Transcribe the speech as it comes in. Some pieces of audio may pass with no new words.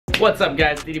What's up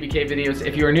guys, DwK videos.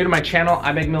 If you are new to my channel,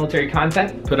 I make military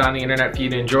content, put it on the internet for you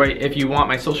to enjoy. If you want,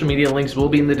 my social media links will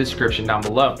be in the description down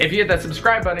below. If you hit that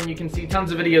subscribe button, you can see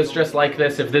tons of videos just like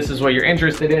this if this is what you're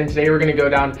interested in. Today we're gonna go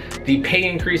down the pay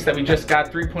increase that we just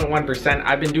got, 3.1%.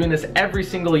 I've been doing this every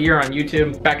single year on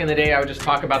YouTube. Back in the day, I would just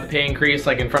talk about the pay increase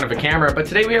like in front of a camera, but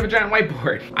today we have a giant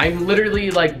whiteboard. I'm literally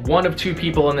like one of two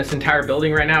people in this entire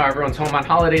building right now. Everyone's home on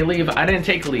holiday leave. I didn't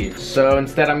take leave, so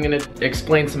instead I'm gonna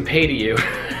explain some pay to you.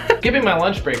 Give me my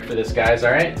lunch break for this, guys,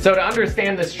 all right? So to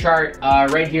understand this chart,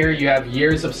 right here, you have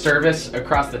years of service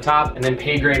across the top and then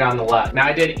pay grade on the left. Now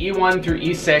I did E1 through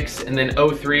E6 and then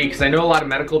 03, because I know a lot of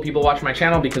medical people watch my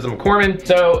channel because I'm a corpsman.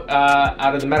 So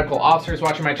out of the medical officers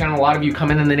watching my channel, a lot of you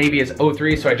come in the Navy as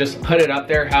 03, so I just put it up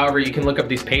there. However, you can look up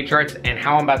these pay charts, and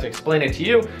how I'm about to explain it to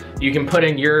you, you can put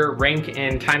in your rank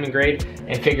and time and grade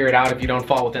and figure it out if you don't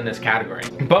fall within this category.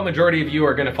 But majority of you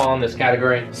are gonna fall in this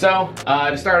category. So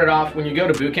to start it off, when you go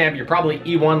to boot camp, you're probably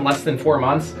E1 less than 4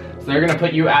 months. So they're gonna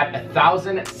put you at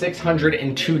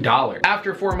 $1,602.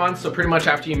 After 4 months, so pretty much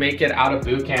after you make it out of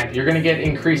boot camp, you're gonna get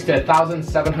increased to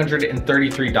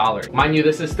 $1,733. Mind you,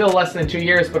 this is still less than 2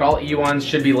 years, but all E1s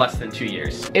should be less than 2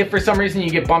 years. If for some reason you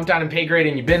get bumped down in pay grade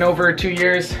and you've been over 2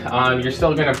 years, you're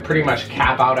still gonna pretty much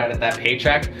cap out at that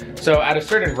paycheck. So at a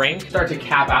certain rank, start to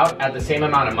cap out at the same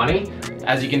amount of money,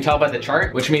 as you can tell by the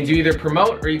chart, which means you either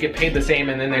promote or you get paid the same,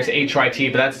 and then there's HYT,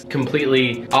 but that's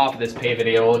completely off this pay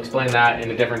video. We'll explain that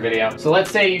in a different video. So let's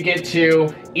say you get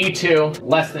to E2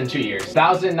 less than 2 years,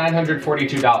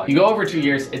 $1,942. You go over 2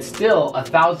 years, it's still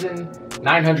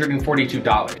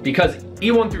 $1,942, because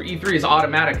E1 through E3 is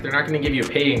automatic. They're not gonna give you a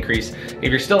pay increase.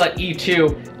 If you're still at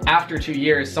E2 after 2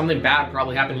 years, something bad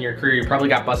probably happened in your career. You probably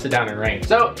got busted down in rank.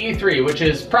 So E3, which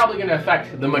is probably gonna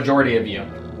affect the majority of you.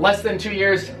 Less than 2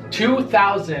 years,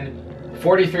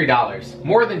 $2,043.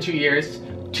 More than 2 years,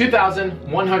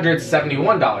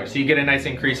 $2,171. So you get a nice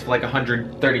increase of like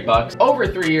 130 bucks. Over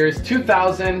 3 years,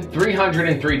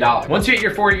 $2,303. Once you hit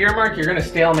your 40-year mark, you're gonna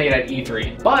stalemate at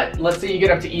E3. But let's say you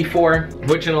get up to E4,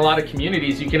 which in a lot of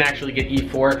communities, you can actually get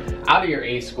E4 out of your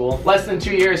A school. Less than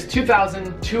 2 years,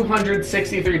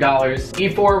 $2,263.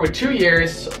 E4 with 2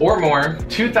 years or more,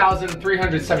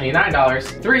 $2,379.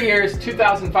 3 years,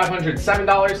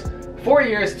 $2,507. 4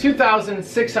 years,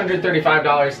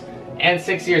 $2,635. And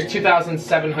 6 years,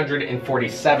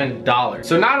 $2,747.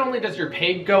 So not only does your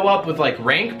pay go up with like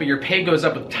rank, but your pay goes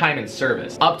up with time and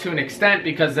service. Up to an extent,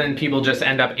 because then people just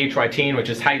end up HYTing, which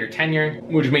is higher tenure,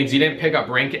 which means you didn't pick up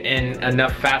rank in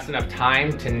fast enough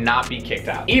time to not be kicked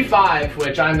out. E5,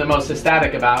 which I'm the most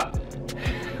ecstatic about,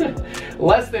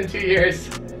 less than 2 years,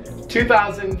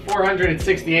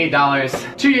 $2,468.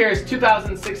 2 years,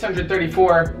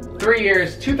 $2,634. 3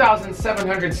 years,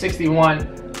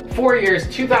 $2,761. 4 years,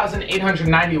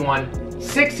 $2,891.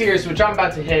 6 years, which I'm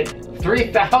about to hit,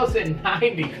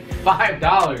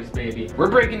 $3,095, baby. We're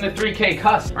breaking the 3K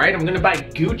cusp, all right? I'm gonna buy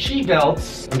Gucci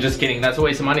belts. I'm just kidding, that's a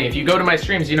waste of money. If you go to my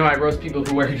streams, you know I roast people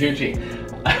who wear Gucci.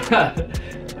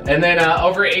 And then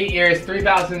over 8 years,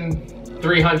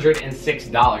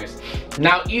 $3,306.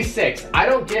 Now E6, I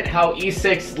don't get how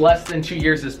E6 less than 2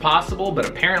 years is possible, but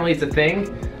apparently it's a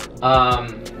thing.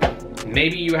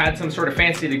 Maybe you had some sort of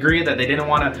fancy degree that they didn't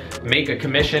want to make a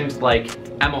commissioned like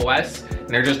MOS, and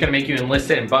they're just gonna make you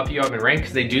enlisted and bump you up in rank,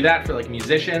 because they do that for like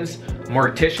musicians,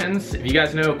 morticians. If you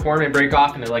guys know, corpsmen break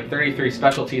off into like 33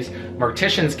 specialties.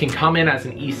 Morticians can come in as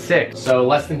an E6. So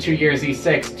less than 2 years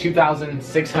E6,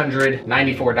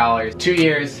 $2,694. 2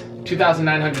 years,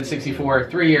 $2,964.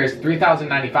 3 years,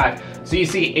 $3,095. So you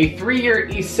see, a 3-year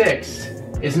E6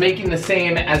 is making the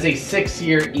same as a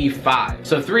 6-year E5.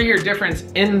 So 3-year difference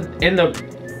in the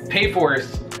pay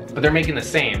force, but they're making the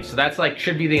same. So that's like,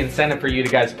 should be the incentive for you to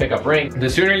guys pick up rank. The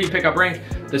sooner you pick up rank,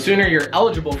 the sooner you're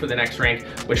eligible for the next rank,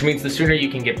 which means the sooner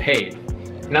you can get paid.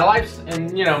 Now life's,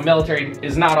 and you know, military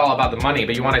is not all about the money,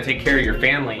 but you want to take care of your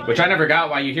family, which I never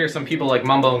got why you hear some people like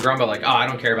mumble and grumble like, oh, I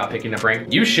don't care about picking up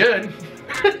rank. You should.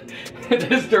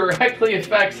 This directly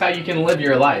affects how you can live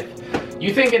your life.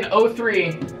 You think in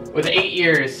 03, with 8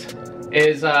 years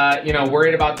is, you know,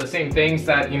 worried about the same things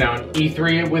that, you know,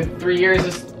 E3 with 3 years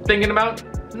is thinking about?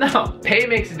 No. Pay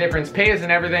makes a difference. Pay isn't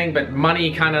everything, but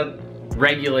money kind of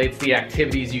regulates the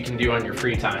activities you can do on your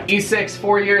free time. E6,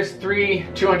 4 years,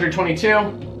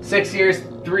 $3,222. 6 years,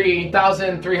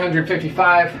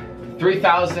 $3,355.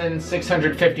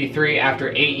 3,653 after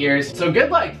 8 years. So good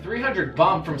like 300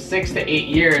 bump from 6 to 8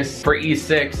 years for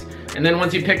E6. And then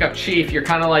once you pick up Chief, you're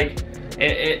kind of like,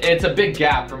 it's a big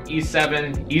gap from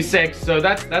E7, E6, so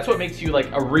that's what makes you like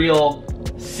a real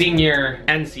senior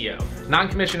NCO.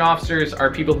 Non-commissioned officers are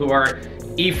people who are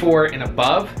E4 and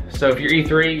above, so if you're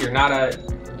E3, you're not a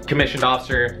commissioned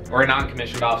officer or a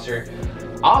non-commissioned officer.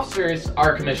 Officers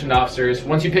are commissioned officers.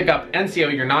 Once you pick up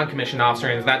NCO, you're non-commissioned officer,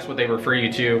 and that's what they refer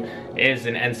you to is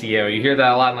an NCO. You hear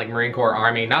that a lot in like Marine Corps,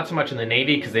 Army, not so much in the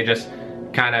Navy because they just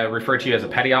kind of refer to you as a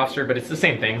petty officer, but it's the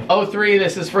same thing. 03,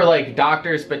 this is for like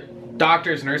doctors, but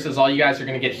doctors, nurses, all you guys are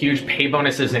gonna get huge pay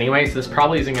bonuses anyway, so this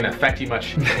probably isn't gonna affect you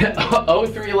much.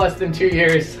 03 less than 2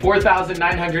 years,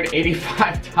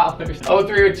 $4,985.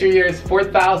 03 with 2 years,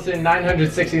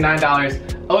 $4,969.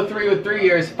 03 with 3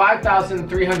 years,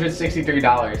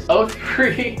 $5,363.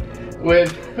 03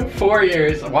 with 4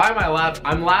 years, why am I laughing?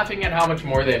 I'm laughing at how much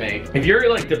more they make. If you're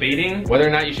like debating whether or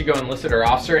not you should go enlisted or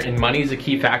officer and money's a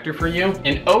key factor for you,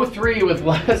 in 03 with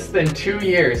less than 2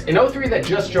 years, in 03 that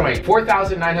just joined,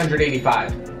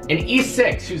 $4,985. An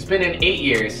E6 who's been in 8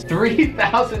 years,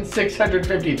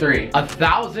 $3,653.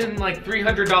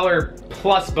 $1,300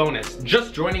 plus bonus.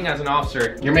 Just joining as an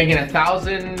officer, you're making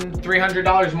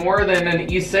 $1,300 more than an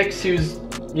E6 who's,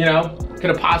 you know, could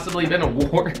have possibly been a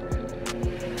war.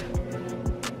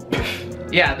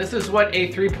 Yeah, this is what a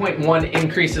 3.1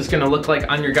 increase is gonna look like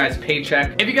on your guys'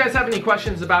 paycheck. If you guys have any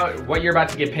questions about what you're about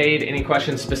to get paid, any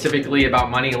questions specifically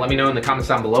about money, let me know in the comments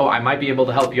down below. I might be able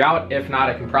to help you out. If not,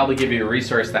 I can probably give you a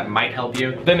resource that might help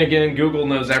you. Then again, Google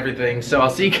knows everything. So I'll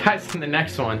see you guys in the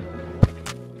next one.